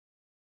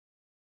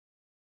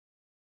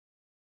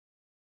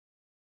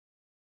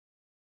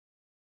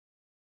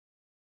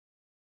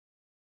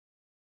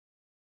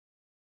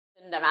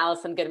And I'm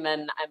Allison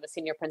Goodman. I'm a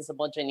senior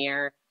principal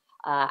engineer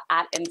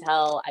at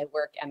Intel. I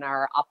work in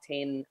our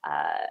Optane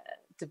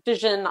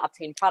division,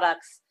 Optane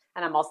Products,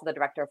 and I'm also the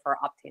director for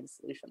Optane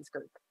Solutions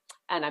Group.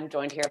 And I'm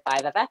joined here by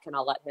Vivek, and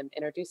I'll let him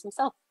introduce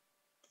himself.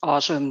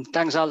 Awesome.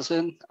 Thanks,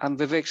 Allison. I'm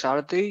Vivek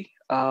Sarathy.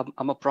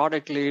 I'm a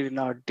product lead in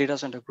our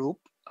Datacenter Group,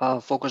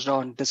 focused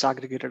on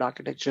disaggregated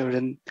architecture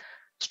and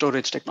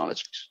storage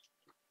technologies.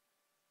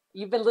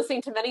 You've been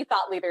listening to many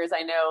thought leaders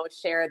I know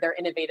share their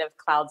innovative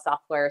cloud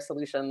software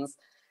solutions.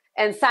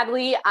 And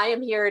sadly, I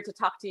am here to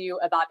talk to you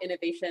about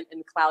innovation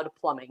in cloud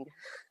plumbing.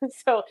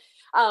 So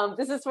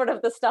this is sort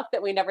of the stuff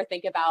that we never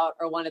think about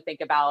or want to think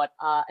about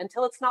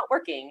until it's not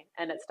working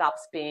and it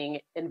stops being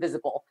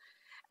invisible.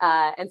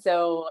 And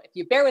so if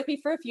you bear with me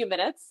for a few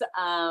minutes,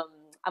 I'm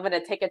going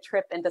to take a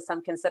trip into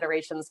some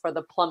considerations for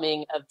the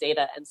plumbing of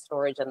data and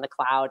storage in the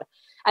cloud.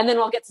 And then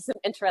we'll get to some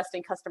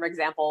interesting customer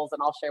examples,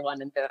 and I'll share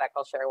one, and Vivek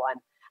will share one,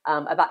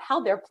 about how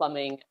their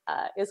plumbing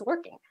is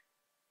working.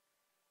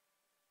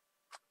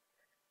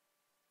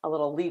 A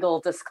little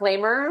legal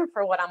disclaimer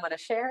for what I'm going to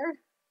share.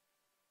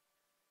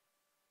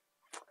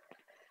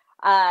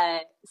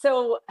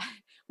 So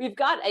we've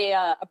got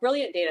a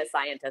brilliant data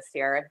scientist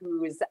here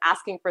who's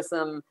asking for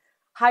some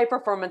high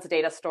performance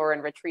data store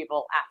and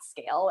retrieval at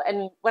scale.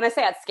 And when I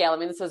say at scale, I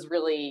mean, this is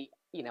really,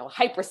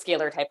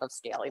 hyperscaler type of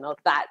scale,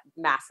 that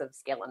massive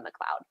scale in the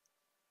cloud,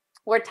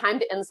 where time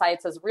to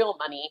insights is real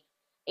money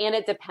and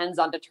it depends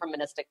on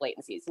deterministic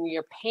latencies. And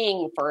you're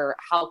paying for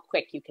how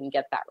quick you can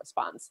get that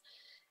response.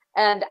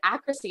 And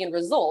accuracy and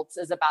results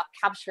is about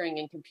capturing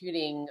and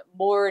computing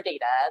more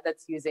data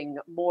that's using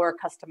more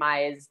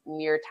customized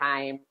near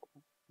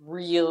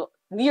real-time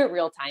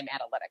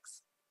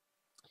analytics.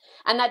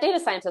 And that data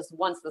scientist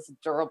wants this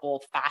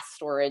durable, fast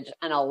storage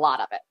and a lot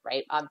of it,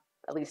 right?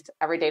 At least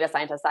every data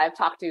scientist I've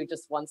talked to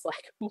just wants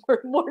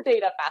more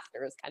data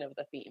faster is kind of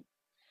the theme.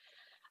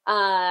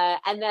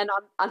 And then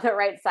on the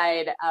right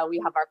side, we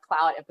have our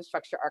cloud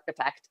infrastructure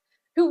architect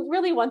who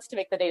really wants to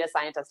make the data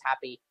scientist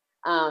happy.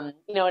 And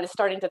is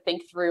starting to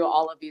think through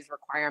all of these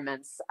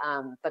requirements,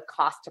 the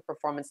cost to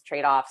performance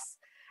trade-offs,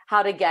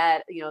 how to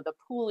get, the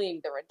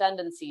pooling, the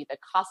redundancy, the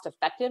cost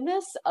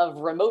effectiveness of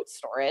remote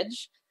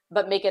storage,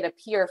 but make it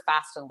appear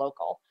fast and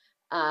local.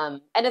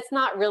 And it's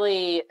not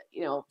really,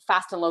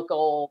 fast and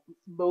local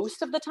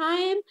most of the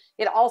time.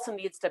 It also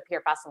needs to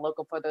appear fast and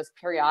local for those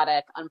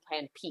periodic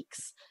unplanned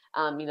peaks.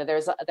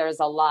 There's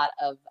a lot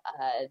of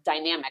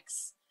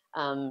dynamics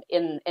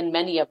in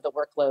many of the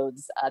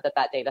workloads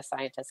that data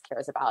scientist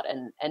cares about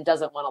and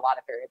doesn't want a lot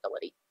of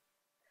variability.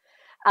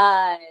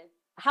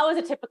 How is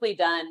it typically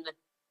done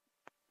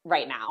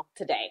right now,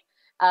 today?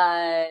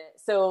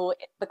 So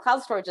the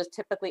cloud storage is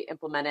typically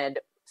implemented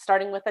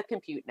starting with a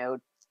compute node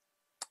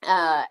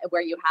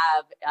where you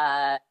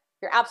have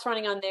your apps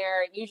running on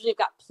there. Usually you've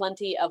got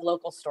plenty of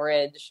local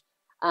storage.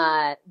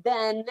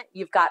 Then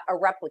you've got a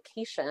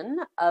replication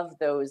of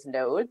those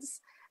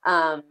nodes.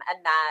 And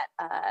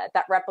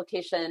that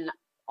replication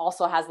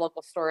also has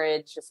local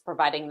storage, just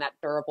providing that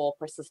durable,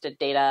 persistent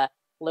data,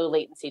 low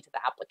latency to the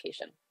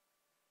application.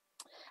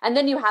 And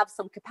then you have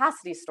some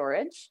capacity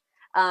storage,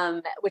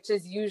 which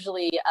is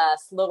usually a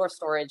slower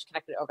storage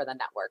connected over the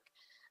network.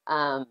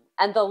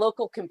 And the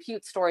local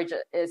compute storage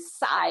is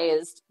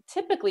sized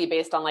typically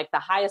based on the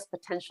highest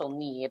potential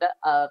need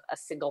of a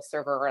single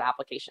server or an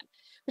application,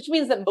 which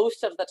means that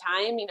most of the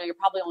time, you're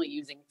probably only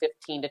using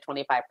 15 to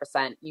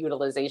 25%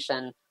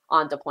 utilization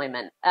on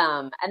deployment.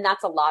 And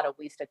that's a lot of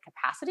wasted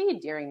capacity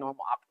during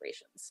normal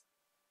operations.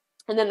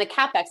 And then the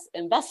CapEx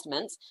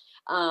investment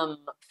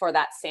for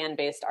that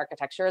SAN-based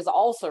architecture is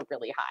also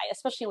really high,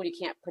 especially when you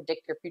can't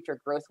predict your future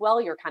growth well.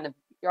 You're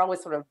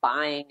always sort of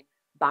buying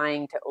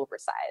to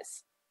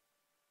oversize.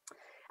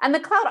 And the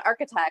cloud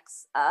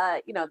architects,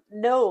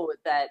 know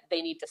that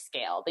they need to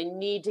scale. They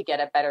need to get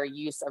a better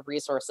use of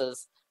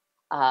resources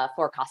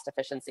for cost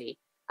efficiency.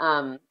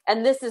 And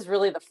this is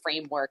really the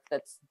framework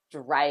that's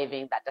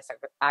driving that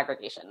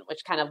disaggregation,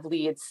 which kind of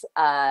leads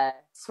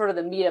sort of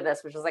the meat of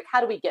this, which is how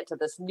do we get to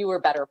this newer,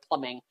 better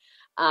plumbing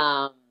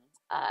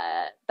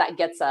that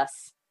gets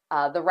us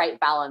the right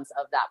balance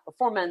of that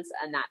performance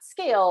and that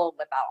scale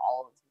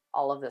without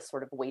all of this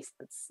sort of waste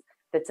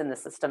that's in the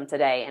system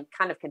today and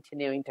kind of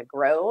continuing to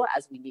grow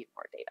as we need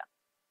more data.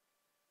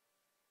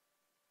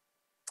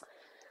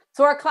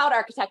 So our cloud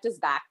architect is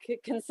back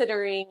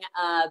considering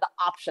the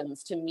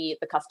options to meet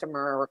the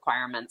customer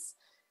requirements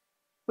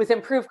with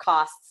improved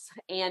costs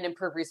and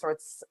improved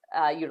resource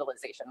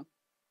utilization.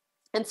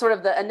 And sort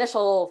of the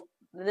initial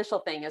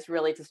thing is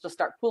really to just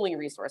start pooling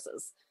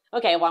resources.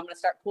 Okay, well, I'm going to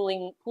start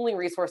pooling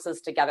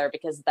resources together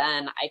because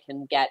then I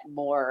can get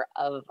more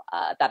of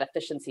that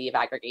efficiency of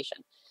aggregation.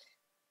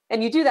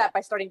 And you do that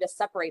by starting to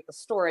separate the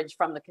storage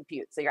from the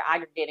compute. So you're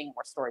aggregating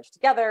more storage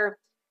together.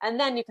 And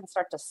then you can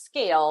start to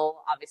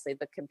scale, obviously,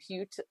 the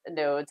compute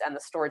nodes and the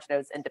storage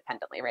nodes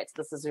independently, right? So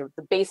this is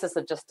the basis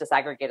of just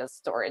disaggregated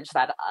storage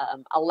that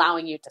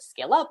allowing you to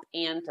scale up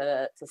and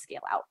to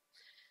scale out.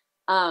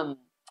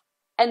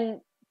 And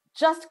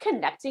just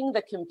connecting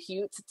the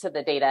compute to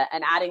the data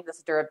and adding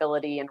this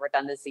durability and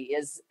redundancy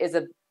is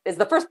a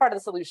the first part of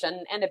the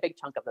solution and a big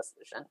chunk of the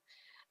solution.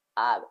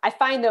 I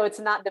find, though, it's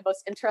not the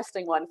most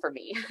interesting one for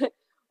me.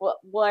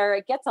 Where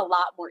it gets a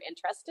lot more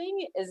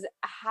interesting is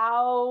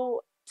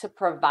how to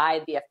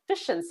provide the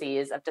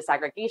efficiencies of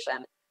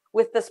disaggregation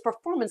with this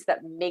performance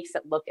that makes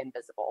it look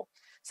invisible.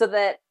 So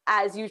that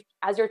as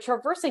you're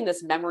traversing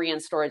this memory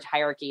and storage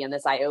hierarchy and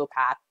this I/O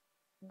path,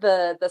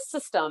 the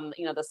system,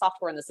 the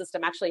software in the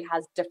system actually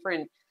has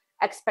different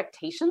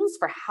expectations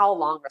for how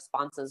long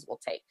responses will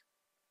take.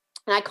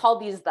 And I call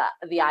these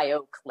the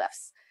I/O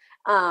cliffs.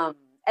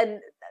 And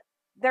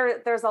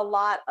there's a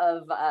lot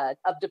of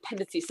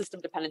dependencies, system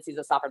dependencies,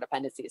 and software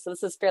dependencies. So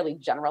this is fairly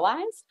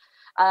generalized,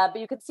 but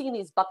you can see in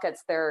these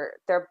buckets, they're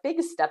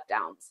big step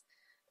downs.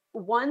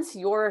 Once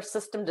your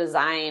system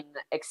design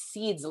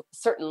exceeds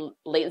certain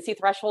latency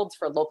thresholds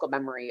for local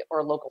memory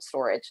or local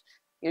storage,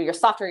 your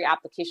software, your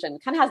application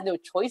kind of has no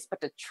choice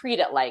but to treat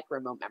it like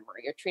remote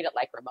memory or treat it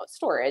like remote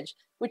storage,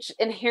 which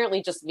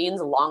inherently just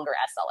means longer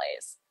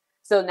SLAs.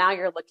 So now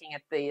you're looking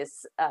at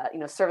these,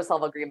 service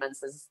level agreements.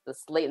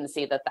 This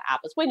latency that the app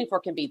is waiting for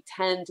can be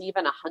 10 to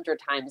even 100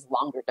 times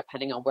longer,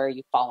 depending on where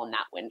you fall in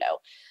that window.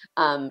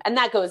 And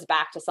that goes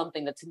back to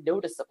something that's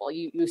noticeable.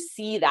 You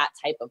see that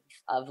type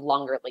of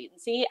longer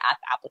latency at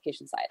the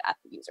application side, at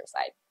the user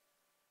side.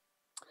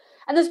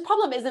 And this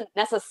problem isn't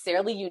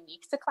necessarily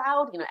unique to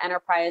cloud.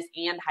 Enterprise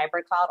and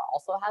hybrid cloud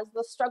also has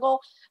this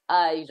struggle.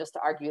 You just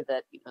argue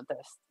that you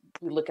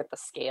look at the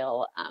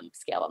scale on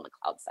the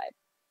cloud side.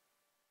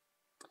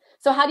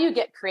 So how do you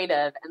get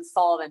creative and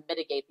solve and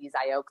mitigate these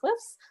I/O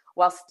cliffs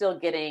while still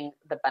getting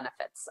the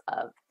benefits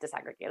of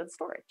disaggregated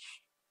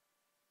storage?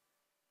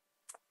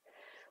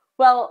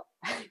 Well,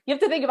 you have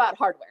to think about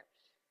hardware.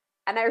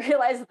 And I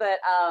realize that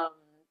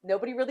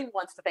nobody really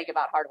wants to think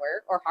about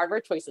hardware or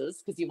hardware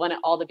choices because you want it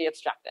all to be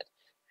abstracted.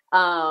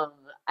 And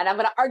I'm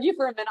going to argue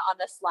for a minute on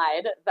this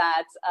slide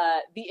that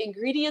the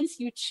ingredients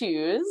you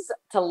choose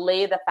to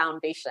lay the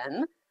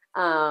foundation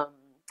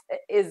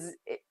is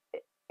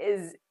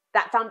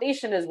that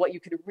foundation is what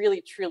you could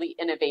really, truly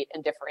innovate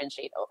and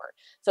differentiate over.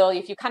 So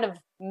if you kind of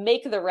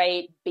make the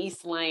right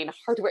baseline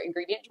hardware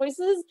ingredient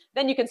choices,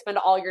 then you can spend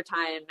all your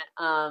time,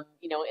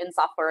 in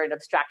software and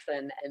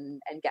abstraction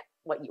and get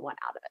what you want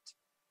out of it.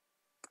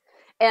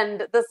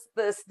 And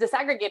this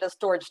disaggregated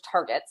storage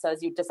target, so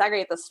as you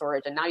disaggregate the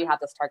storage and now you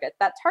have this target,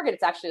 that target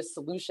is actually a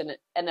solution in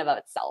and of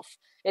itself.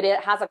 It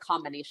has a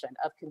combination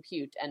of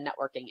compute and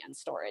networking and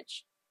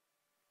storage.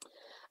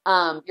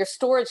 Your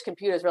storage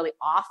compute is really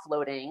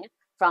offloading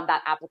from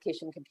that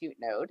application compute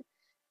node.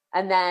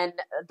 And then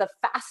the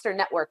faster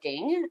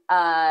networking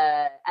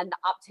and the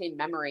Optane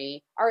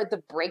memory are the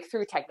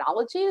breakthrough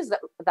technologies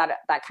that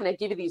kind of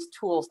give you these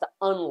tools to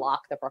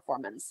unlock the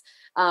performance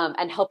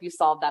and help you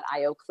solve that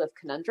I/O cliff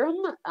conundrum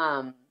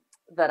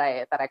that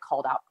I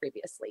called out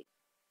previously.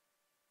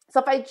 So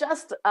if I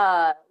just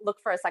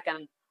look for a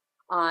second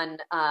on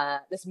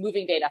this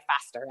moving data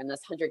faster and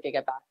this 100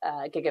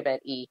 gigabit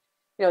E,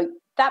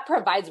 that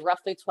provides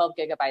roughly 12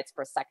 gigabytes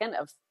per second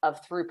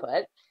of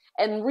throughput.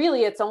 And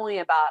really, it's only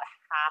about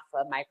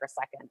half a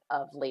microsecond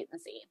of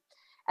latency.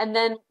 And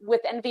then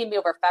with NVMe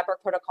over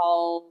Fabric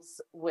protocols,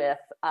 with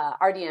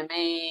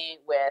RDMA,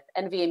 with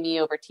NVMe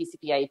over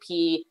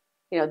TCP/IP,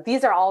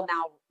 these are all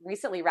now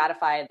recently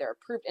ratified. They're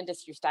approved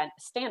industry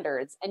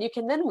standards, and you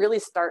can then really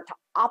start to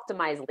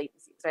optimize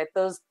latencies, right?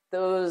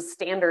 Those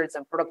standards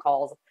and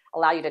protocols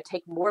allow you to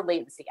take more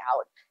latency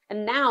out.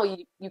 And now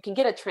you can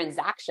get a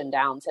transaction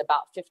down to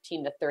about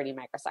 15 to 30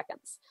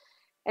 microseconds.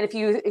 And if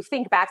you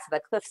think back to the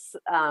cliffs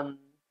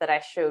that I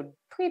showed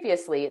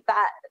previously,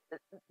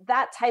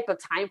 that type of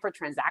time for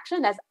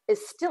transaction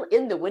is still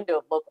in the window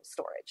of local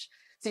storage.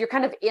 So you're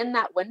kind of in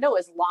that window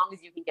as long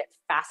as you can get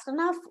fast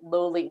enough,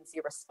 low latency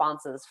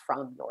responses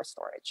from your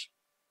storage.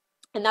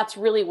 And that's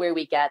really where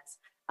we get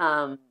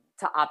to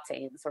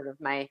Optane, sort of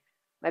my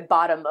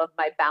bottom of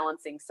my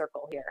balancing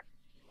circle here.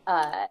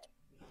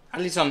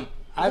 Allison,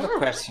 I have a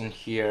question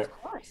here. Of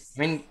course. I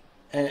mean,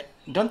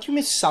 don't you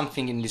miss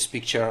something in this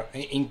picture,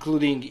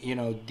 including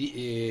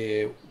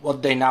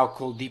what they now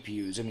call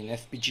DPUs? I mean,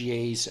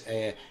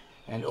 FPGAs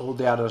and all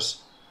the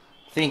others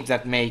things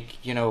that make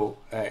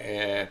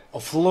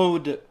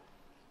offload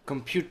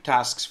compute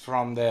tasks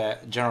from the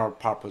general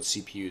purpose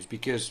CPUs,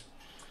 because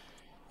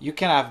you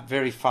can have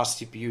very fast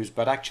CPUs,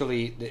 but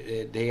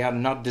actually they are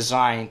not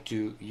designed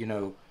to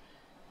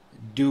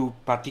do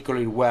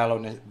particularly well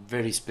on a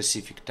very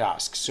specific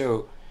task.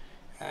 So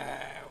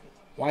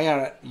why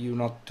are you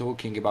not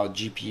talking about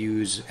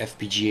GPUs,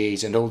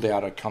 FPGAs, and all the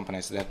other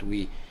components that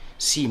we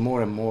see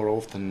more and more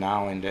often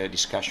now in the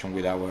discussion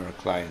with our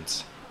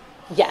clients?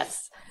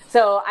 Yes.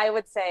 So I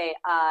would say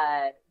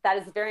that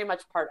is very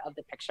much part of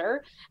the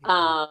picture.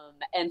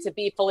 And to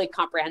be fully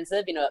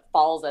comprehensive, it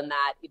falls in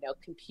that,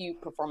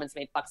 compute performance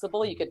made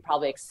flexible. You could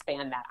probably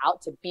expand that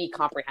out to be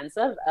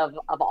comprehensive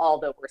of all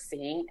that we're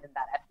seeing in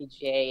that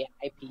FPGA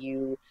and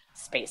IPU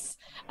space.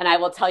 And I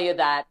will tell you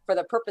that for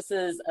the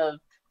purposes of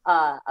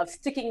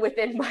sticking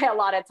within my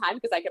allotted time,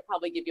 because I could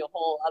probably give you a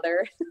whole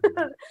other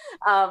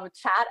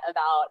chat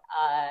about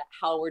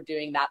how we're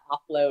doing that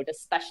offload,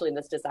 especially in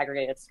this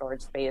disaggregated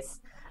storage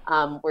space.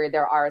 where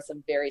there are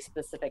some very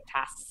specific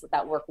tasks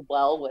that work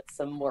well with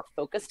some more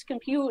focused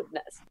compute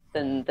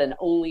than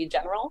only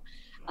general.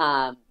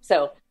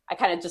 So I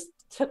kind of just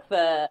took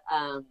the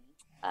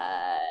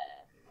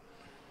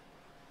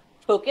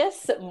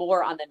focus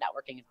more on the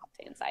networking and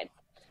Optane side.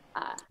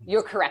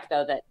 You're correct,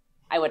 though, that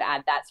I would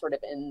add that sort of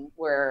in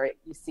where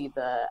you see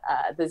the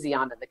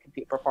Xeon and the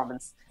compute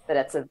performance, that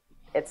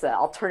it's an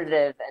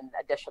alternative and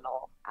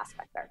additional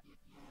aspect there.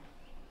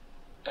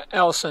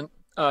 Allison,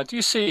 do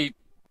you see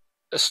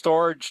a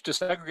storage,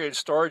 disaggregated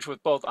storage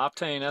with both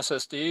Optane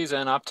SSDs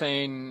and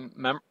Optane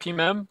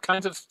PMEM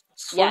kinds of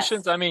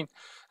solutions? Yes. I mean,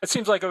 it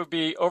seems like it would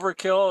be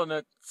overkill and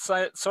it's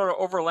sort of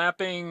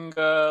overlapping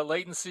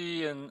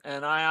latency and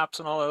IOPS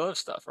and all that other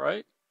stuff,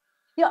 right?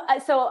 Yeah,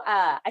 so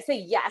I say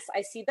yes,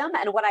 I see them,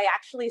 and what I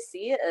actually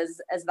see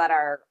is that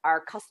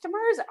our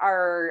customers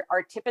are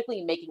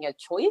typically making a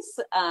choice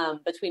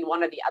between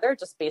one or the other,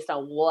 just based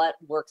on what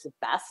works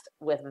best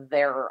with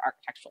their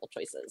architectural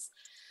choices.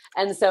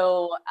 And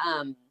so,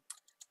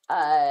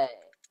 if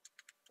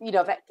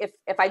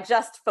I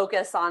just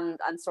focus on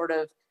sort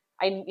of,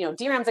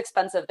 DRAM's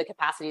expensive, the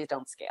capacities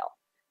don't scale.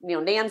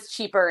 NAND's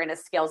cheaper and it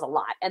scales a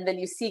lot. And then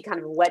you see kind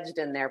of wedged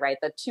in there, right,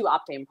 the two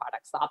Optane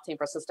products, the Optane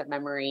persistent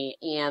memory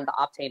and the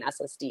Optane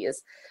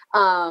SSDs.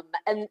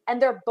 And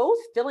they're both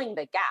filling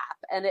the gap.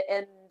 And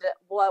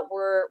what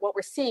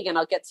we're seeing, and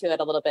I'll get to it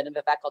a little bit, and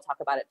Vivek will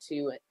talk about it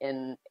too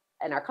in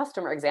our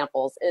customer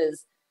examples,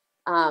 is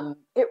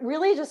it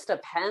really just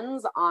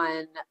depends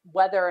on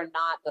whether or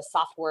not the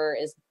software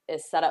is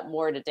set up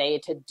more today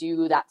to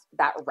do that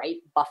right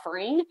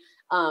buffering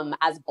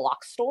as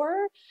block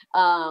store,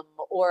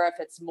 or if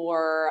it's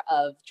more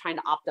of trying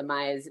to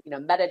optimize,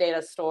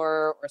 metadata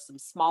store or some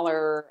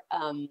smaller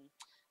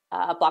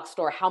block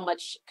store, how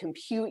much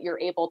compute you're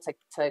able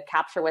to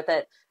capture with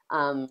it.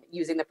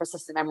 Using the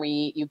persistent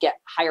memory, you get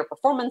higher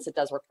performance. It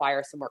does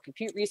require some more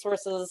compute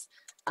resources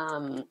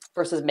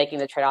versus making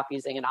the trade-off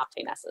using an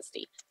Optane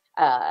SSD.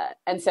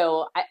 And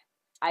so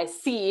I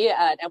see,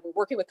 and we're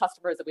working with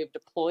customers that we've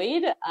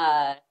deployed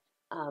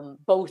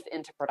both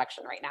into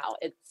production right now.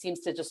 It seems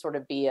to just sort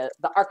of be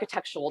the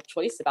architectural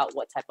choice about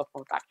what type of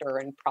form factor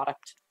and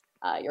product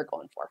you're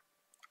going for.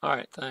 All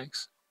right,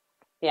 thanks.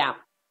 Yeah.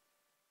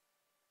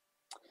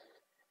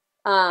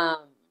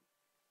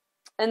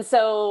 And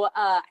so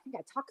I think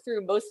I talked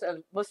through most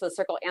of the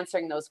circle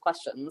answering those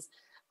questions,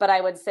 but I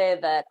would say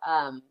that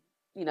the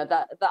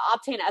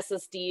Optane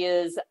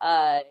SSDs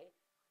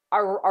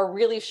are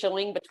really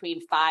showing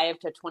between 5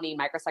 to 20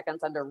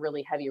 microseconds under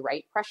really heavy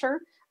write pressure.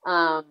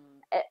 And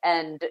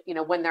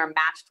when they're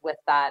matched with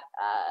that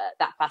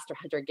faster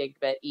 100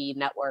 gigabit E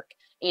network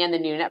and the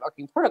new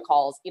networking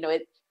protocols,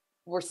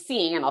 we're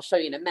seeing, and I'll show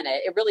you in a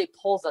minute, it really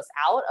pulls us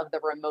out of the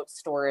remote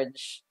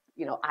storage,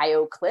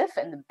 IO cliff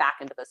and then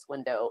back into this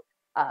window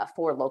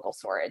for local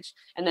storage.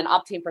 And then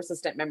Optane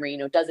persistent memory,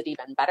 does it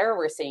even better.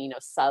 We're seeing,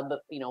 sub,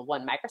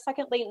 1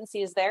 microsecond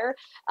latencies there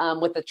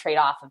with the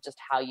trade-off of just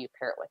how you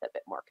pair it with a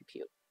bit more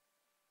compute.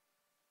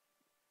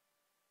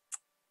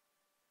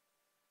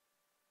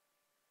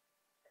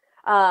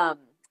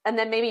 And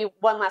then maybe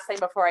one last thing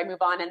before I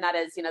move on, and that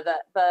is,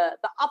 the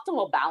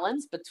optimal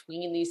balance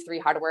between these three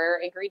hardware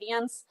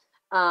ingredients.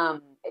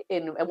 And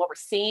what we're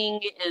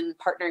seeing in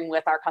partnering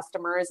with our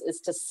customers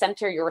is to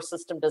center your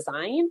system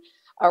design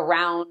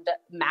around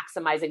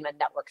maximizing the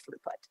network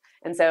throughput.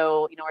 And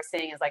so, we're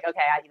saying is like,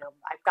 okay,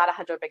 I've got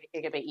 100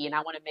 gigabit E, and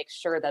I want to make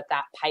sure that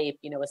pipe,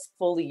 is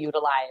fully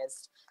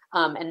utilized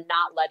and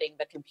not letting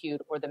the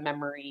compute or the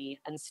memory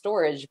and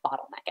storage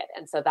bottleneck it.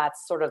 And so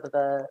that's sort of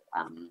the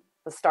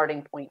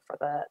starting point for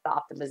the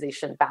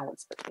optimization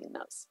balance between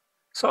those.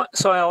 So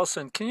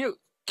Allison, can you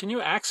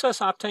access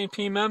Optane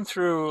PMEM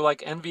through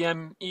like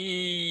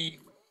NVMe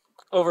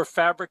over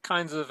fabric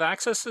kinds of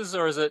accesses,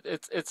 or is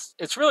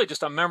it's really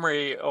just a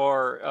memory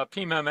or a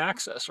PMEM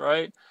access,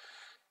 right?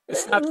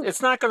 It's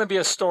not going to be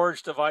a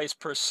storage device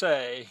per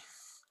se.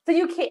 So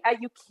you can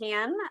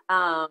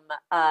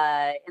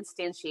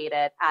instantiate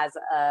it as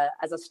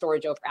a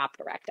storage over app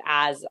direct,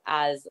 as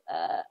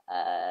a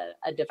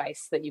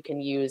device that you can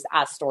use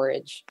as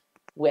storage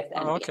with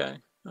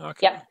NVMe. Oh,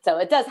 okay. Yep. So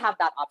it does have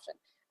that option.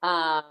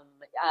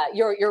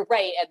 You're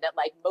right, and that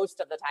like most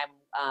of the time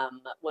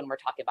when we're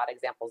talking about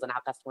examples and how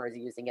customers are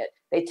using it,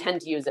 they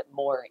tend to use it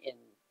more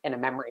in a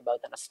memory mode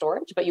than a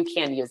storage, but you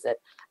can use it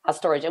as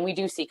storage, and we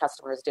do see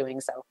customers doing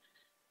so.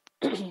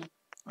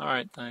 All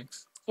right,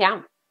 thanks.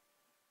 Yeah.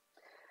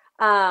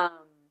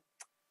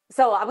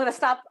 So I'm going to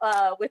stop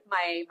with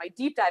my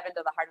deep dive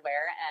into the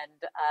hardware, and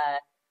I'm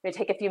going to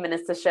take a few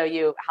minutes to show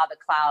you how the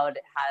cloud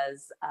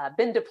has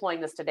been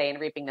deploying this today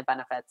and reaping the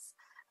benefits.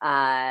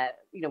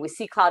 We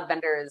see cloud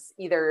vendors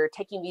either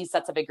taking these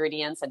sets of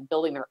ingredients and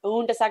building their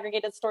own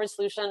disaggregated storage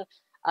solution,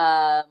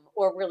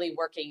 or really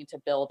working to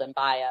build and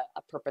buy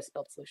a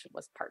purpose-built solution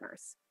with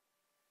partners.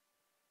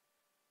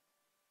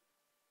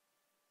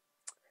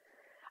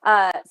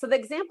 So the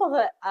example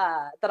that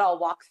I'll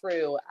walk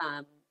through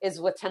is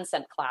with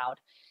Tencent Cloud.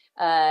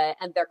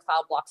 and their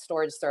cloud block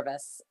storage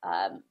service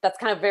that's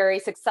kind of very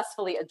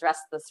successfully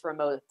addressed this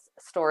remote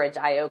storage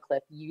I/O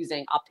cliff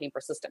using Optane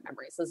persistent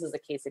memory. So this is a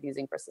case of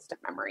using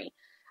persistent memory.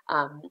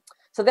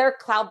 So their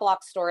cloud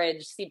block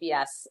storage,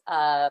 CBS,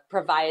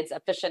 provides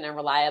efficient and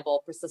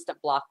reliable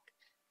persistent block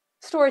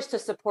storage to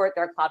support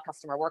their cloud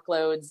customer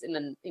workloads. And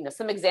then,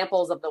 some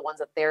examples of the ones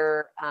that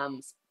they're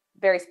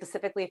very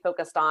specifically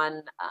focused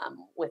on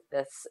with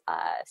this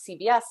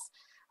CBS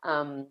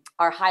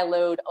are high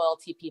load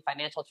OLTP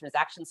financial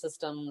transaction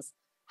systems,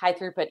 high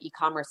throughput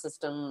e-commerce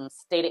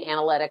systems, data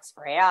analytics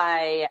for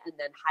AI, and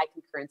then high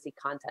concurrency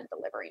content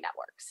delivery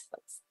networks.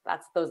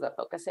 Those are the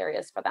focus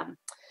areas for them.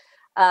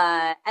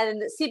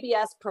 And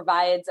CBS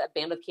provides a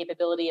bandwidth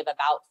capability of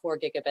about 4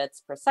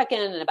 gigabits per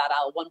second and about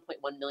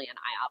 1.1 million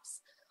IOPS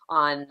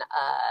on,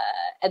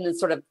 and then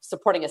sort of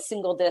supporting a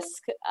single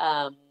disk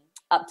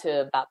up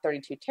to about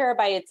 32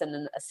 terabytes, and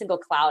then a single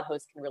cloud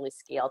host can really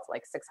scale to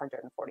like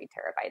 640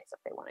 terabytes if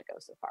they want to go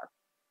so far.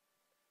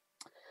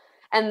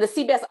 And the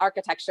CBS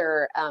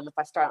architecture, if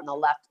I start on the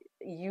left,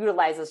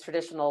 utilizes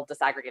traditional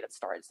disaggregated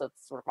storage. So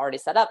it's sort of already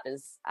set up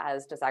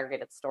as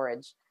disaggregated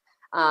storage.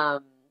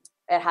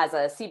 It has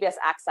a CBS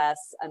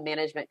access, a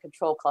management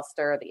control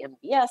cluster, the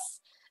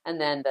MVS,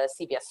 and then the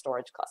CBS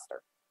storage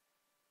cluster.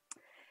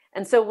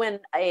 And so when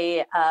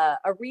a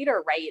read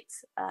or write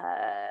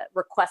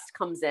request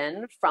comes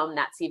in from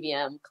that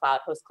CVM cloud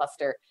host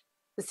cluster,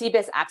 the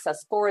CBS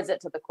access forwards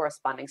it to the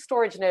corresponding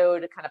storage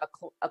node, kind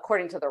of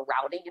according to the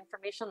routing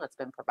information that's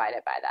been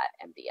provided by that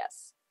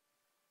MVS.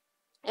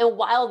 And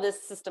while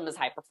this system is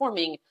high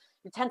performing,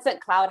 the Tencent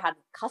Cloud had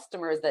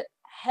customers that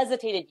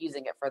hesitated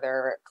using it for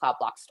their cloud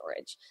block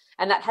storage.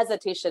 And that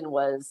hesitation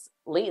was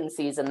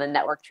latencies in the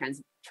network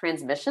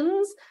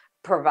transmissions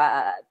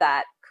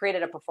that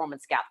created a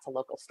performance gap to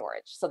local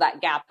storage. So that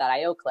gap, that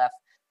I/O cliff,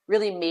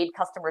 really made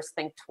customers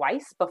think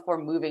twice before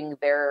moving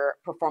their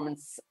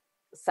performance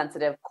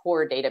sensitive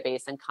core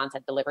database and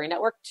content delivery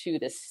network to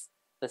the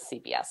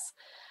CBS.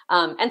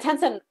 And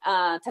Tencent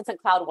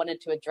Cloud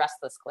wanted to address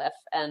this cliff,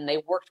 and they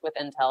worked with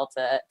Intel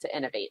to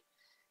innovate.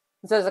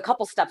 So there's a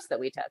couple steps that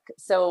we took.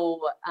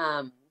 So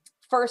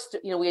first,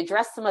 we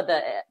addressed some of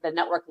the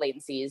network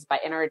latencies by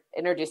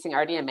introducing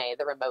RDMA,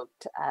 the remote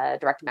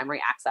direct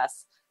memory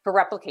access for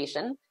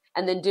replication,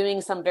 and then doing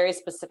some very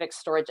specific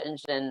storage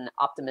engine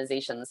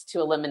optimizations to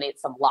eliminate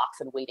some locks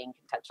and waiting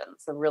contention.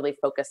 So really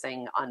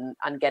focusing on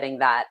getting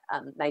that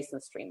nice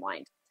and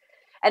streamlined.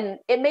 And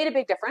it made a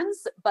big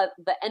difference, but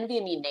the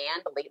NVMe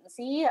NAND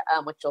latency,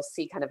 which you'll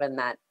see kind of in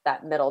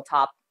that middle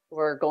top,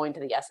 we're going to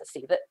the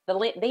SSC. The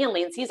NAND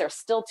latencies are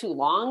still too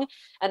long.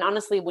 And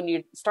honestly, when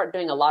you start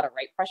doing a lot of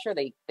write pressure,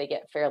 they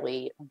get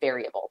fairly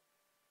variable.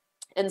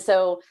 And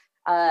so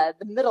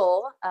the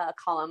middle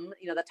column,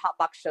 the top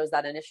box shows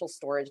that initial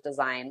storage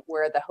design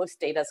where the host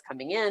data is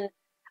coming in.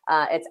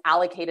 It's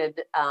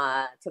allocated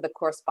to the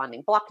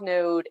corresponding block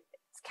node.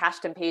 It's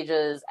cached in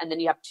pages. And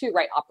then you have 2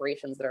 write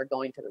operations that are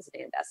going to those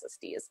NAND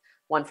SSDs,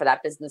 one for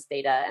that business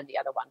data and the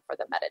other one for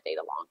the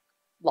metadata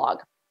log.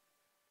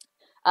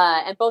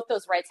 And both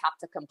those writes have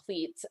to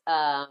complete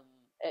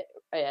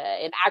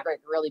in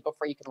aggregate really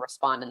before you can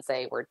respond and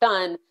say, we're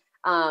done.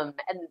 And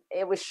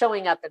it was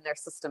showing up in their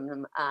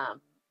system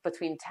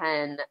between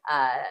tens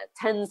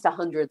to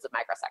hundreds of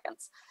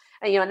microseconds.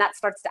 And that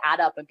starts to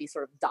add up and be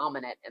sort of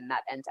dominant in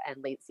that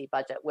end-to-end latency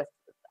budget with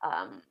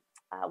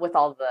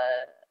all the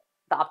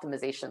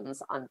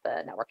optimizations on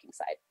the networking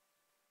side.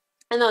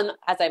 And then,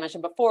 as I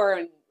mentioned before,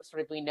 and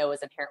sort of we know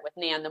is inherent with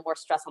NAND, the more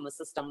stress on the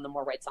system, the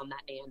more writes on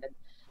that NAND, and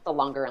the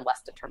longer and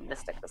less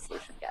deterministic the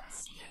solution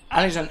gets.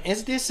 Allison,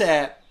 is this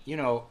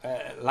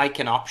like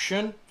an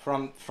option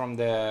from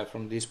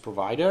this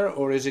provider,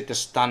 or is it a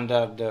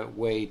standard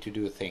way to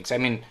do things? I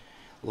mean,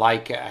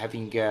 like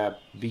having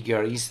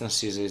bigger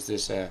instances, is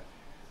this a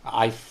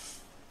high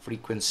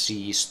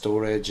frequency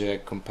storage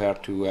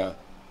compared to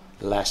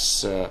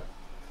less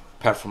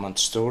performant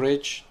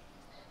storage?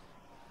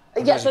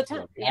 Yeah, so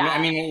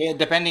I mean,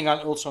 depending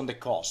also on the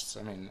costs.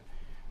 I mean,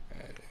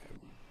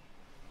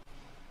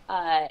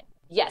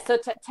 yeah. So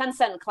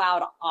Tencent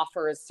Cloud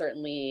offers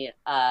certainly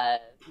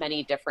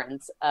many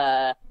different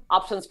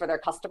options for their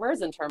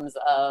customers in terms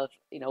of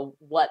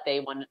what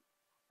they want,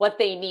 what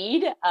they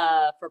need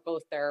for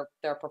both their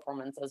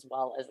performance as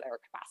well as their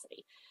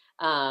capacity.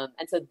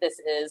 And so this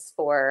is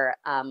for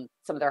some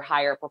of their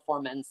higher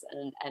performance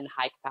and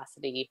high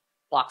capacity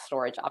block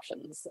storage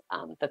options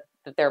that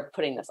they're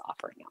putting this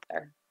offering out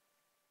there.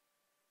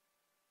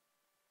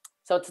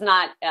 So it's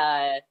not,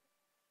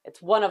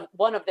 it's one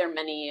of their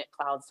many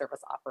cloud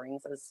service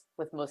offerings. As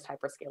with most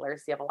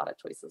hyperscalers, you have a lot of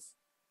choices.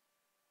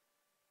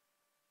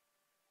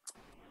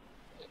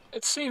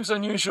 It seems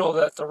unusual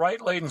that the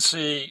write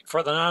latency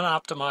for the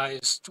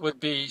non-optimized would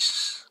be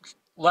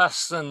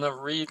less than the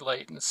read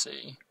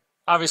latency.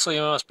 Obviously,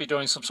 you must be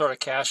doing some sort of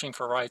caching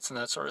for writes and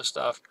that sort of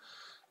stuff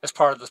as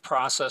part of the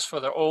process for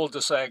the old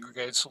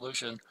disaggregated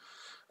solution.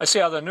 I see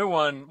how the new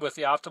one with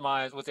the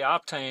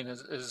Optane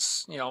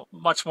is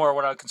much more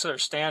what I would consider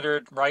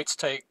standard. Writes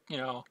take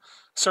a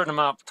certain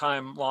amount of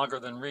time longer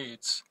than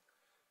reads.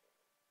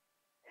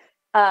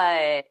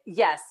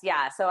 Yes,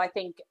 yeah. So I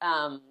think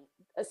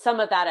some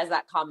of that is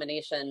that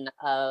combination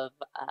of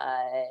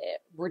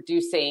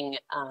reducing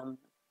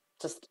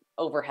just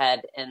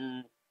overhead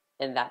in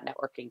that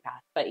networking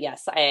path. But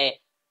yes, I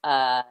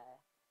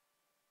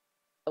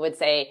would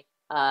say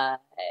I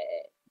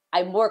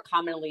more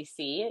commonly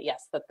see,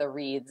 yes, that the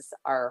reads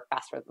are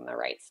faster than the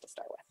writes to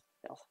start with.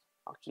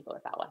 I'll keep it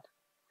with that one.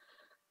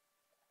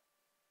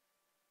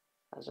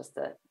 That was just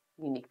a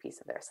unique piece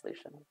of their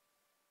solution.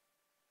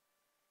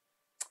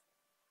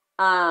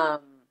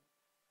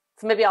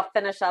 So maybe I'll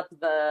finish up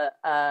the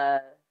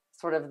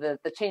sort of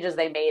the changes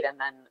they made and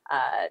then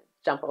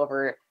jump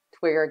over to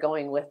where you're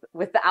going with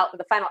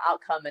the final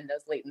outcome and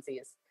those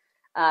latencies.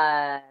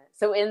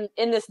 So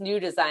in this new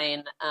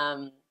design,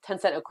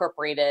 Tencent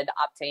incorporated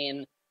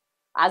Optane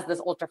as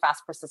this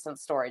ultra-fast persistent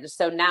storage.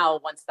 So now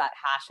once that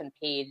hash and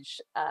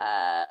page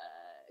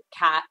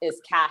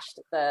is cached,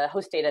 the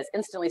host data is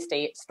instantly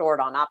stored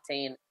on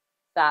Optane.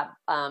 That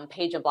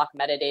page and block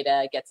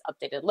metadata gets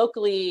updated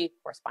locally,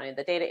 corresponding to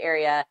the data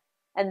area.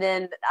 And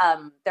then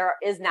there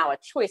is now a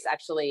choice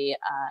actually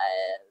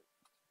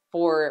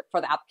for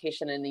the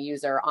application and the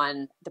user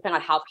on, depending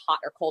on how hot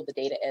or cold the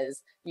data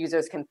is,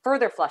 users can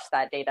further flush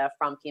that data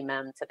from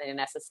PMM to an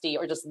SSD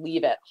or just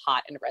leave it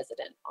hot and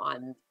resident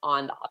on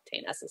the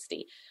Optane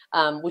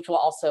SSD, which will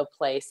also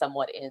play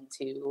somewhat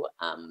into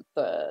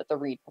the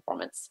read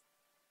performance.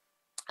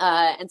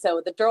 And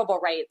so the durable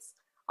writes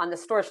on the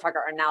storage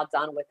target are now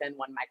done within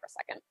 1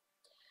 microsecond.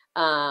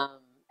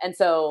 And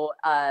so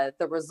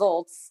the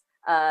results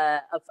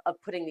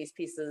of putting these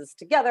pieces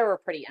together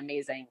were pretty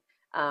amazing.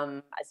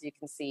 As you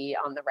can see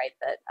on the right,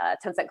 that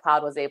Tencent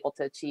Cloud was able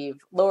to achieve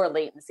lower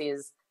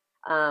latencies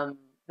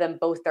than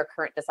both their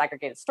current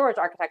disaggregated storage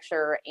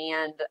architecture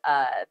and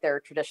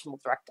their traditional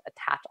direct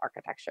attach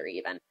architecture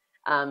even.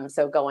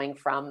 So going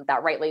from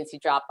that write latency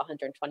drop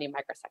 120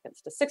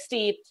 microseconds to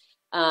 60,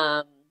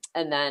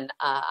 and then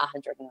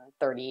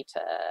 130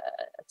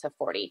 to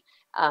 40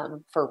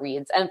 for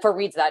reads. And for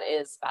reads, that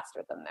is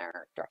faster than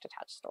their direct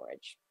attach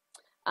storage.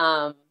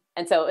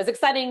 And so it was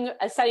exciting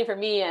for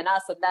me and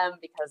us and them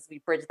because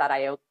we bridged that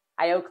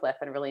IO cliff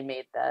and really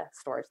made the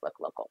storage look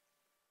local.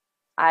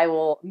 I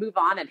will move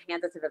on and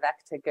hand it to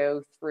Vivek to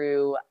go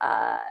through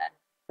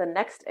the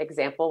next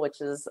example,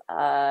 which is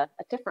a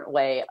different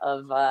way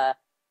of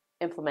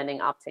implementing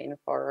Optane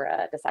for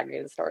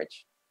disaggregated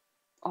storage.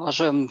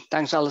 Awesome.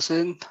 Thanks,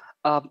 Allison.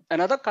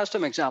 Another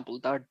custom example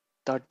that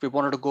we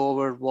wanted to go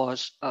over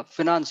was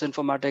finance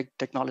informatic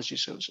technology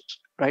services,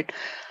 right?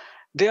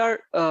 They are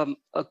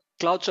a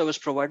cloud service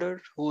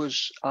provider who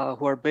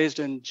are based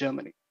in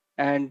Germany,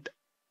 and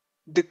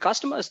the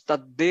customers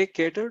that they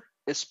cater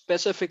is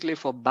specifically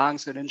for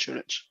banks and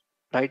insurance,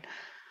 right?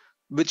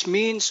 Which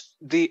means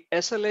the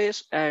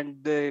SLAs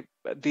and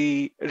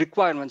the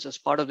requirements as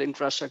part of the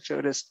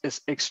infrastructure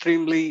is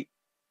extremely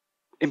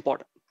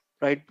important,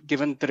 right?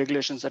 Given the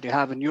regulations that you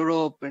have in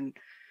Europe and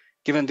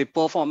given the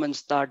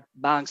performance that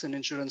banks and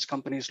insurance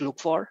companies look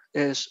for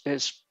is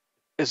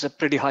a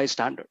pretty high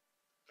standard,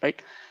 right?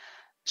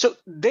 So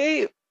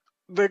they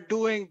were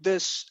doing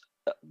this,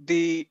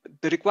 the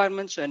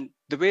requirements and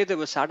the way they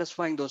were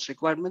satisfying those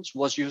requirements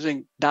was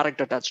using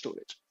direct attached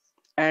storage.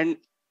 And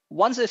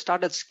once they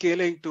started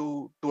scaling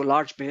to a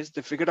large base,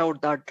 they figured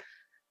out that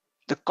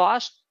the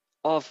cost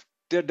of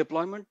their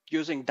deployment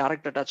using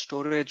direct attached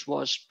storage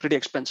was pretty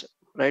expensive,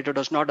 right? It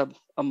was not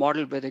a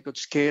model where they could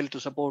scale to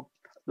support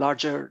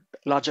larger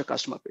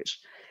customer base.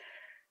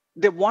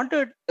 They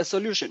wanted a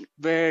solution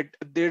where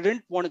they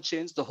didn't want to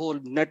change the whole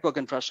network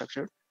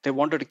infrastructure. They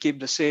wanted to keep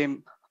the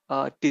same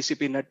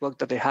TCP network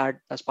that they had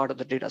as part of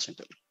the data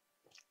center.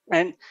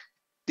 And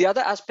the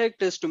other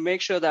aspect is to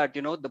make sure that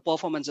the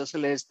performance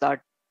SLAs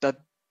that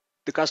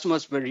the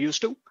customers were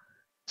used to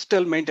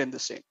still maintain the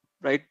same,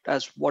 right,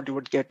 as what you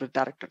would get with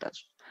direct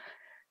attach.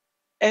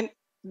 And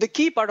the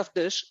key part of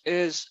this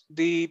is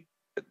the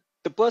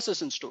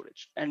persistent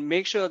storage, and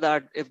make sure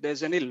that if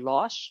there's any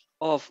loss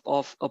of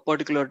a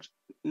particular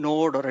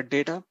node or a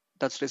data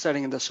that's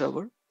residing in the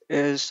server,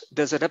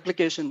 there's a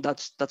replication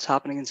that's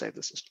happening inside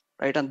the system,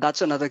 right? And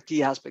that's another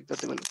key aspect that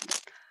they were looking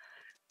at.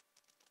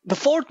 The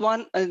fourth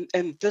one,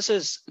 and this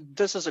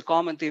is a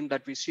common theme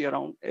that we see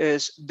around,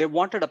 is they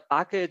wanted a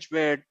package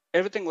where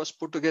everything was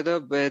put together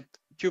with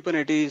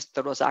Kubernetes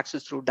that was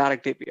accessed through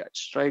direct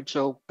APIs, right?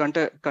 So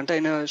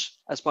containers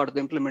as part of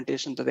the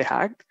implementation that they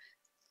had,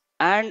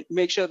 and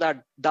make sure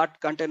that that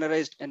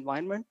containerized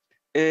environment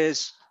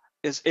is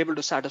able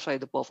to satisfy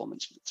the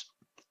performance needs,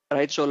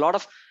 right? So a lot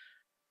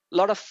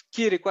of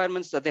key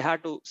requirements that they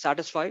had to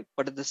satisfy,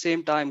 but at the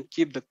same time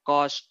keep the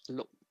cost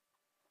low.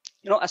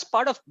 As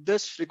part of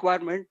this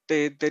requirement,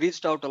 they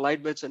reached out to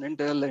Lightbits and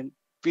Intel, and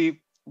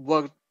we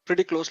worked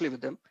pretty closely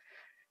with them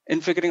in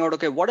figuring out,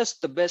 okay, what is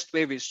the best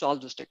way we solve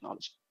this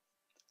technology,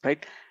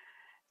 right?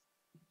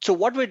 So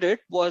what we did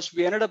was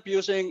we ended up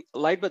using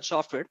Lightbit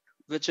software,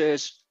 which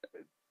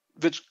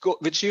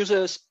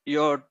uses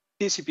your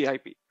TCP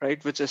IP,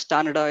 right, which is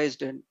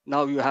standardized, and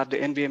now you have the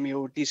NVMe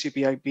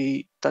TCP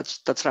IP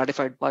that's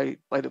ratified by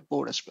the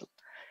board as well.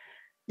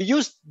 We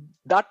used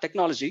that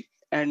technology,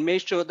 and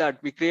made sure that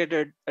we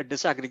created a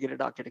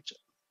disaggregated architecture.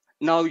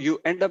 Now you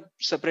end up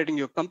separating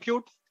your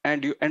compute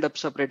and you end up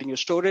separating your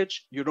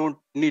storage. You don't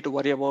need to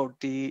worry about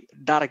the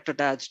direct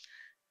attached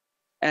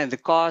and the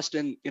cost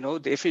and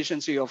the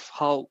efficiency of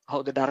how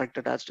the direct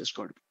attached is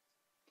going to be,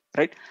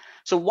 right?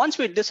 So once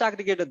we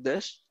disaggregated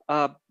this,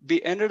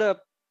 we ended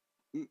up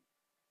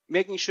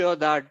making sure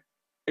that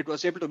it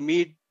was able to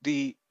meet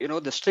the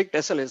the strict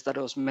SLAs that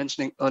I was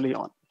mentioning early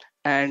on,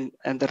 and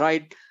the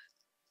right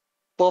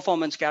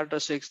performance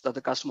characteristics that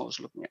the customer was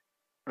looking at,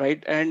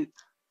 right? And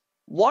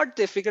what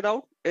they figured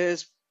out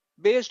is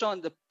based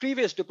on the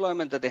previous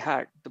deployment that they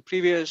had, the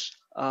previous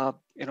the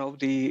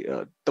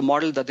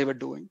model that they were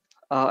doing,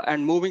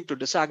 and moving to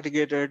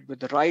disaggregated with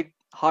the right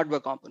hardware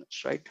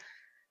components, right?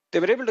 They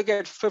were able to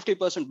get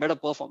 50% better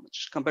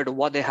performance compared to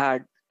what they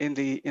had in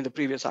the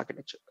previous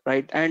architecture,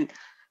 right? And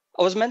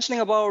I was mentioning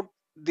about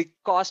the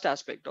cost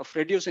aspect of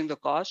reducing the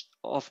cost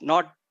of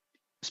not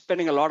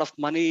spending a lot of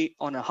money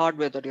on a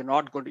hardware that you're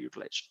not going to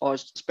utilize, or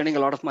spending a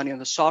lot of money on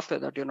the software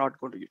that you're not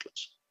going to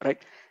utilize,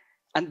 right?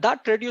 And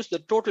that reduced the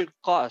total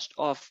cost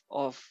of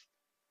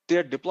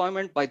their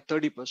deployment by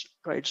 30%,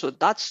 right? So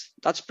that's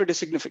pretty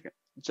significant.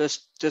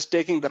 Just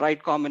taking the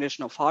right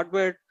combination of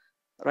hardware,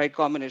 right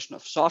combination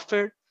of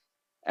software,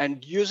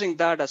 and using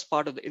that as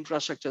part of the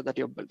infrastructure that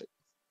you're building,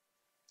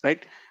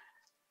 right?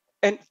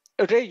 And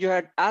Ray, you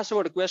had asked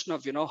about a question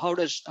of how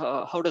does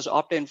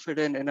Optane fit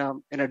in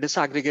a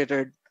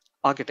disaggregated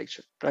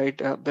architecture, right?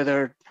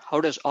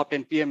 How does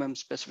Optane PMM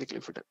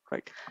specifically fit in,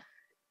 right?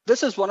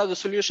 This is one of the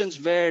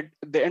solutions where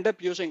they end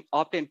up using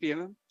Optane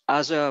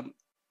PMM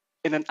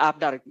in an app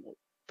direct mode,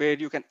 where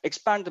you can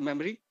expand the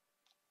memory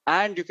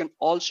and you can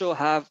also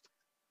have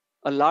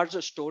a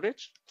larger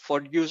storage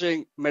for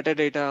using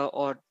metadata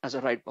or as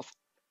a write buffer,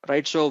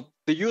 right? So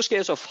the use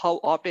case of how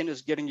Optane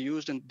is getting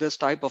used in this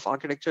type of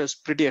architecture is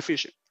pretty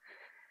efficient.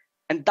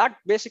 And that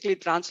basically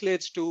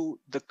translates to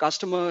the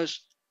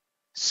customer's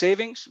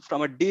savings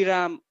from a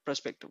DRAM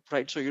perspective,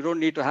 right? So you don't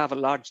need to have a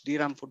large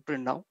DRAM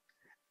footprint now.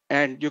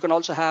 And you can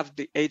also have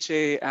the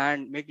HA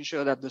and making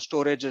sure that the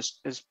storage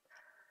is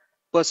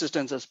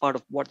persistence as part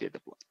of what they're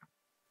deploying.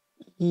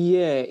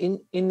 Yeah,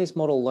 in this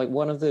model, like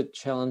one of the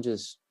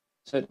challenges,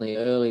 certainly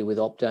early with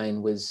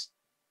Optane, was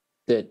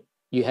that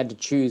you had to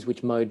choose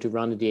which mode to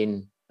run it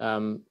in.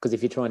 Because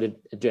if you're trying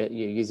to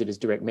use it as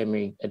direct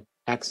memory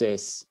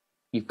access,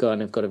 you've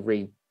kind of got to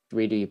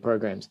redo your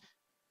programs.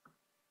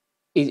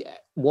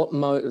 What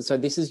mode? So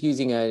this is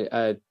using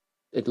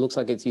it looks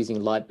like it's using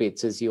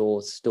Lightbits as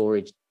your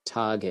storage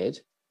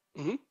target,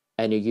 mm-hmm.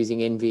 and you're using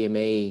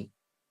NVMe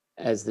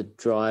as the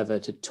driver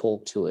to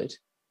talk to it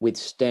with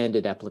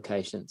standard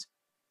applications.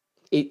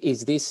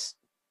 Is this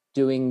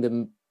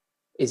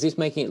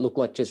making it look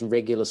like just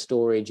regular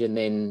storage and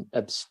then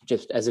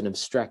just as an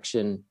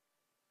abstraction,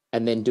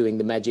 and then doing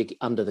the magic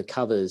under the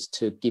covers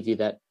to give you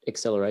that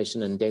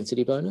acceleration and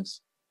density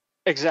bonus?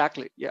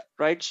 Exactly. Yeah.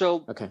 Right.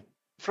 So okay.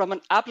 From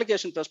an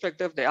application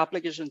perspective, the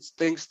application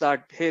thinks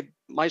that, hey,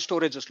 my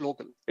storage is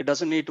local. It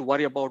doesn't need to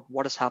worry about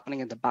what is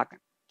happening in the backend,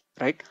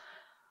 right?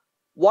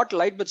 What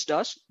Lightbits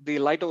does, the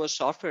LightOS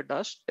software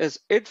does, is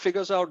it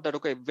figures out that,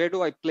 okay, where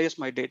do I place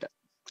my data?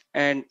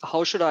 And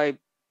how should I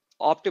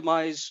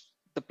optimize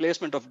the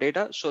placement of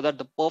data so that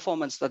the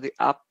performance that the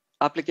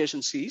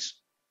application sees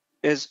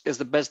is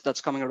the best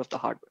that's coming out of the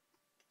hardware,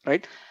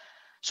 right?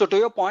 So to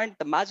your point,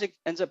 the magic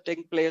ends up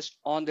taking place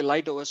on the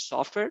LightOS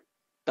software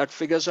that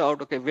figures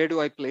out, okay, where do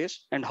I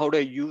place and how do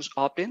I use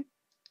Optane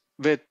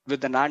with the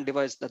NAND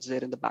device that's there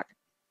in the backend,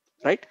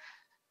 right?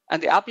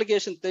 And the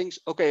application thinks,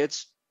 okay,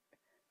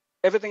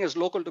 everything is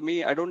local to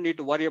me. I don't need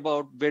to worry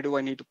about where do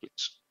I need to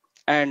place.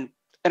 And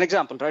an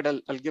example, right?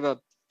 I'll give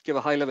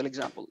a high level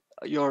example.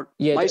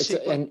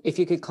 And if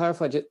you could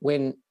clarify,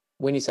 when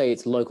you say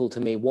it's local to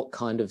me, what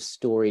kind of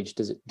storage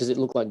does it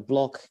look like?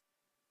 Block?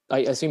 I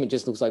assume it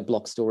just looks like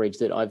block storage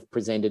that I've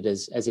presented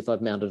as if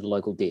I've mounted a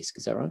local disk.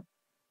 Is that right?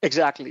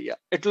 Exactly. Yeah,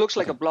 it looks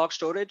like a block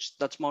storage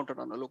that's mounted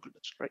on a local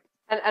disk, right?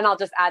 And I'll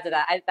just add to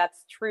that.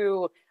 That's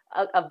true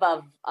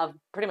of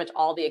pretty much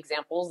all the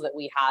examples that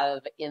we have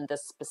in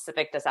this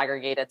specific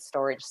disaggregated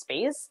storage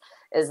space.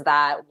 Is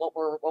that what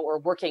we're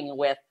working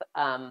with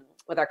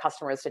our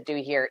customers to do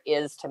here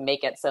is to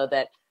make it so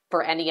that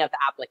for any of the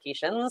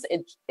applications,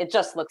 it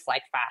just looks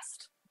like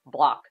fast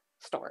block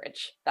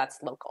storage that's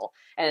local,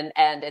 and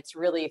it's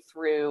really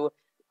through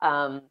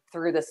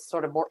this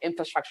sort of more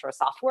infrastructure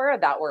software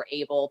that we're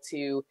able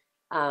to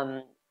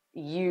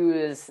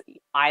use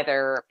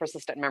either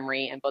persistent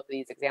memory in both of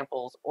these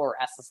examples or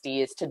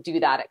SSDs to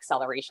do that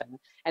acceleration.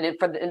 And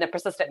in the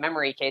persistent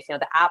memory case,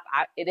 the app,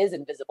 it is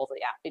invisible to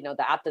the app.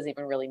 The app doesn't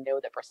even really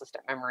know that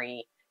persistent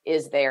memory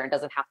is there and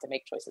doesn't have to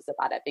make choices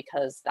about it,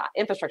 because that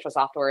infrastructure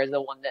software is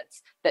the one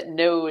that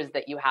knows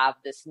that you have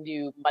this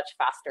new, much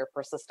faster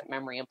persistent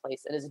memory in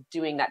place and is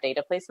doing that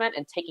data placement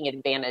and taking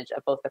advantage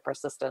of both the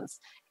persistence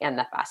and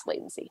the fast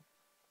latency.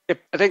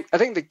 I think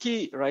the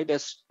key, right,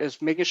 is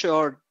making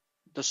sure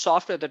the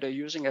software that you're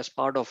using as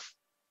part of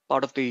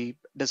the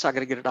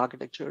disaggregated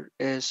architecture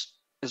is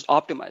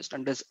optimized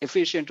and is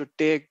efficient to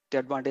take the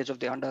advantage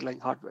of the underlying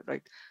hardware,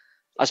 right?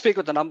 I speak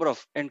with a number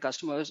of end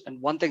customers, and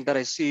one thing that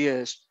I see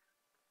is,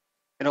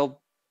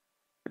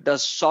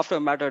 does software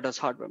matter? Does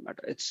hardware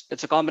matter?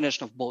 It's a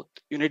combination of both.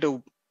 You need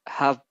to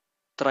have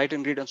the right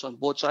ingredients on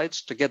both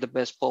sides to get the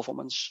best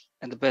performance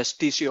and the best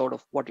TCO out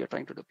of what you're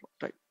trying to deploy,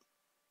 right?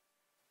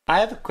 I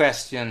have a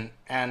question,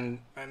 and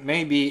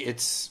maybe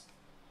it's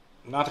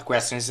not a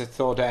question, it's a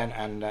thought,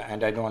 and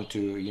I don't want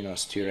to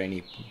stir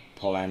any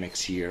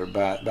polemics here,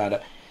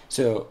 but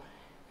so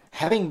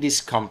having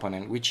this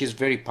component, which is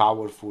very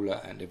powerful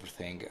and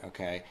everything,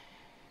 okay,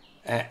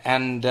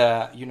 and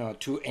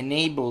to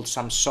enable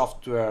some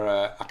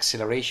software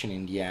acceleration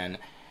in the end,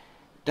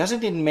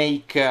 doesn't it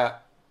make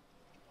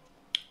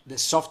the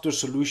software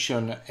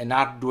solution an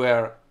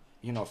hardware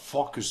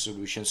focus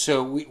solution?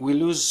 So we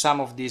lose some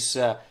of this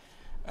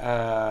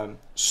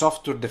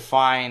software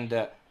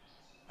defined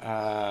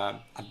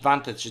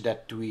advantage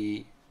that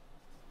we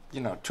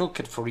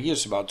talked for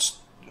years about,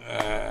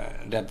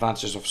 the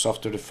advantages of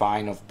software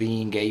defined, of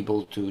being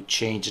able to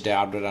change the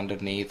hardware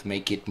underneath,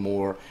 make it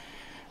more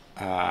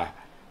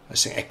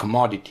let's say a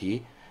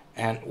commodity.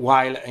 And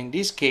while in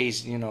this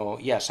case,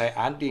 yes, I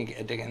add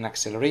an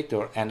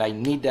accelerator, and I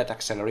need that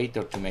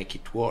accelerator to make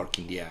it work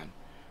in the end,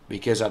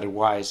 because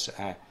otherwise,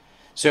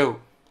 so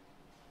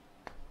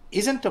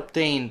isn't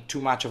Optane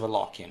too much of a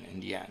lock-in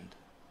in the end?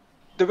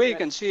 The way you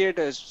can see it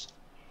is,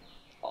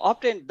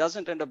 Optane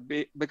doesn't end up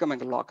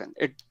becoming a lock-in.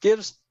 It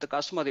gives the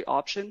customer the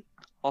option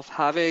of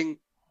having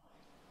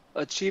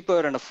a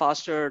cheaper and a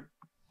faster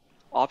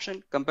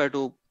option compared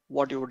to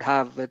what you would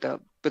have with a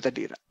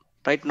DRAM,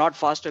 right? Not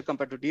faster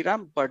compared to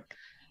DRAM, but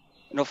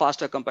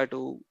faster compared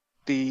to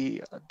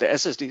the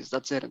SSDs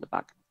that's there in the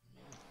back,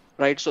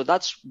 right? So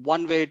that's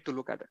one way to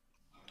look at it,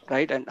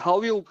 right? And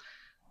how you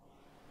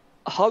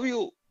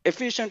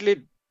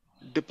efficiently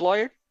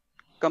deploy it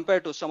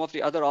compared to some of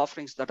the other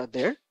offerings that are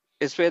there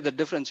is where the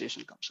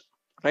differentiation comes in,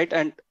 right?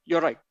 And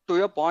you're right. To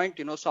your point,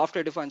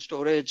 software-defined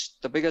storage,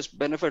 the biggest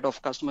benefit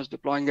of customers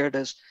deploying it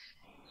is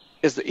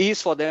the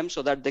ease for them,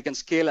 so that they can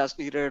scale as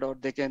needed, or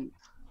they can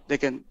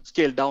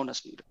scale down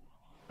as needed,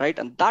 right?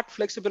 And that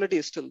flexibility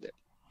is still there.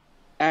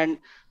 And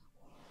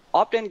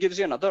Optane gives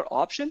you another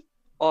option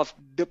of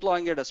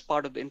deploying it as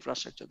part of the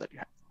infrastructure that you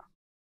have.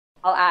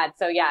 I'll add.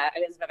 So yeah,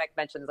 as Vivek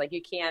mentions, like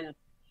you can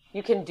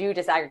do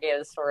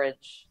disaggregated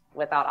storage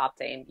without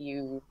Optane.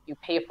 You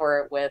pay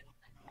for it with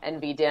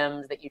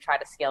NVDIMMs that you try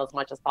to scale as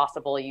much as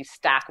possible. You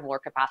stack more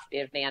capacity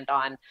of NAND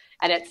on,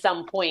 and at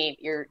some point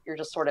you're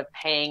just sort of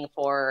paying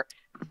for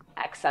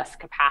excess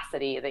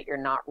capacity that you're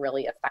not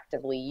really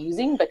effectively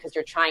using, because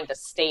you're trying to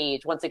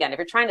stage, once again, if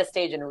you're trying to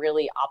stage and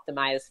really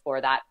optimize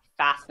for that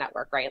fast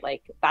network, right?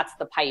 Like that's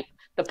the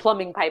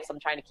plumbing pipes I'm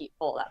trying to keep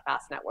full, that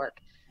fast network.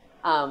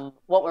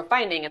 What we're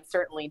finding, and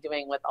certainly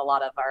doing with a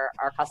lot of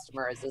our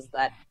customers, is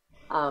that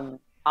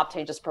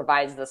Optane just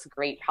provides this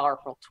great,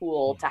 powerful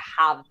tool to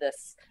have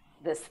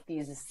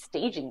these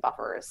staging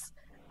buffers,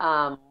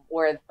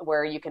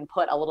 where you can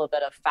put a little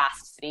bit of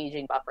fast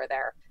staging buffer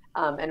there,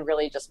 and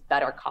really just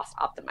better cost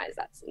optimize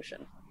that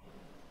solution.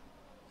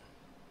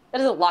 It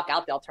doesn't lock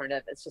out the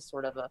alternative. It's just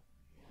sort of a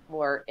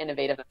more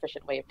innovative,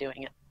 efficient way of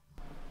doing it.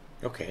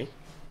 Okay.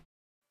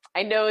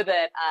 I know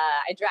that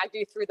I dragged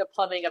you through the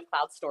plumbing of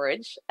cloud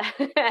storage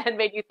and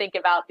made you think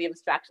about the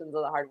abstractions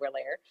of the hardware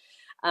layer.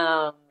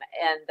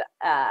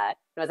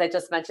 As I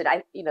just mentioned,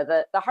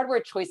 the hardware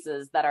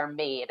choices that are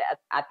made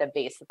at the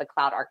base that the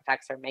cloud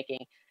architects are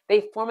making,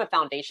 they form a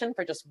foundation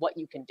for just what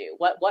you can do.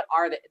 What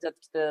are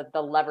the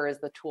levers,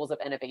 the tools of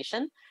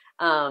innovation,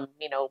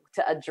 to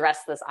address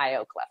this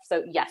IO cliff.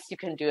 So yes, you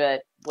can do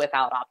it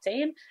without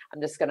Optane.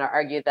 I'm just going to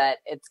argue that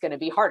it's going to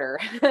be harder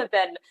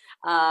than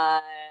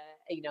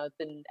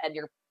and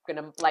you're going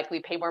to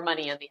likely pay more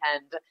money in the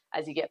end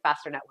as you get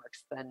faster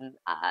networks than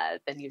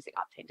using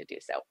Optane to do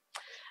so.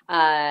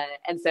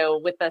 And so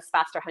with this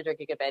faster 100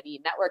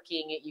 gigabit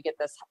networking, you get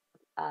this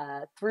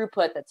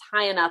throughput that's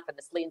high enough and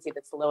this latency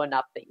that's low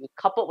enough that you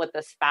couple it with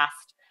this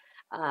fast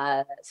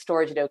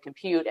storage node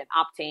compute and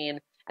Optane,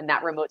 and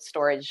that remote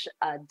storage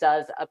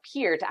does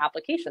appear to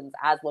applications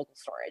as local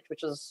storage,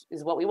 which is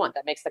what we want.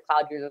 That makes the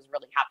cloud users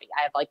really happy.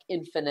 I have like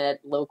infinite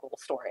local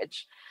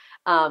storage.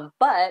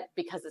 But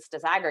because it's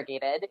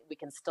disaggregated, we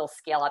can still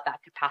scale out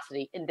that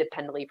capacity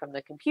independently from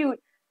the compute,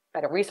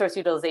 better resource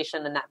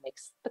utilization, and that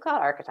makes the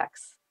cloud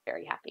architects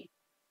very happy.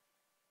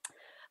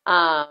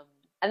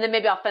 And then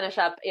maybe I'll finish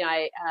up.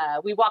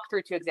 We walked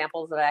through two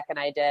examples that Vivek and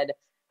I did.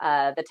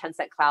 The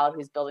Tencent Cloud,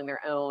 who's building their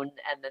own,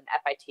 and then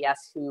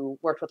FITS, who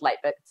worked with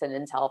Lightbits and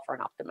Intel for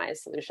an optimized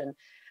solution.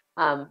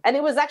 And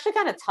it was actually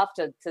kind of tough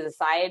to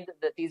decide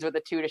that these were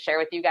the two to share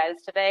with you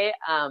guys today,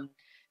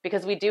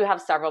 because we do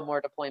have several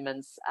more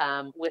deployments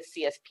with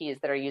CSPs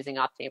that are using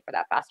Optane for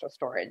that faster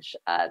storage.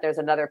 There's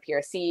another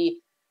PRC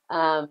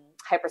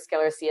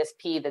hyperscaler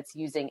CSP that's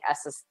using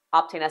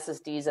Optane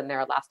SSDs in their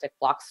Elastic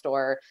Block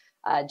Store.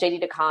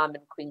 JD.com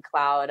and Queen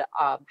Cloud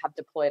have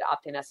deployed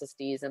Optane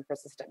SSDs and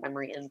persistent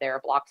memory in their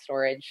block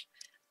storage.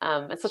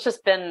 And so it's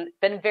just been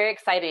very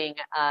exciting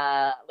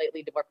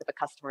lately to work with the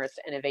customers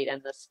to innovate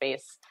in this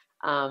space,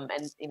 and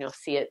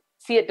see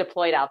it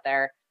deployed out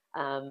there.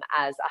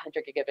 as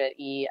 100 gigabit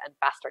E and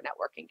faster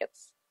networking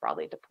gets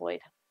broadly deployed.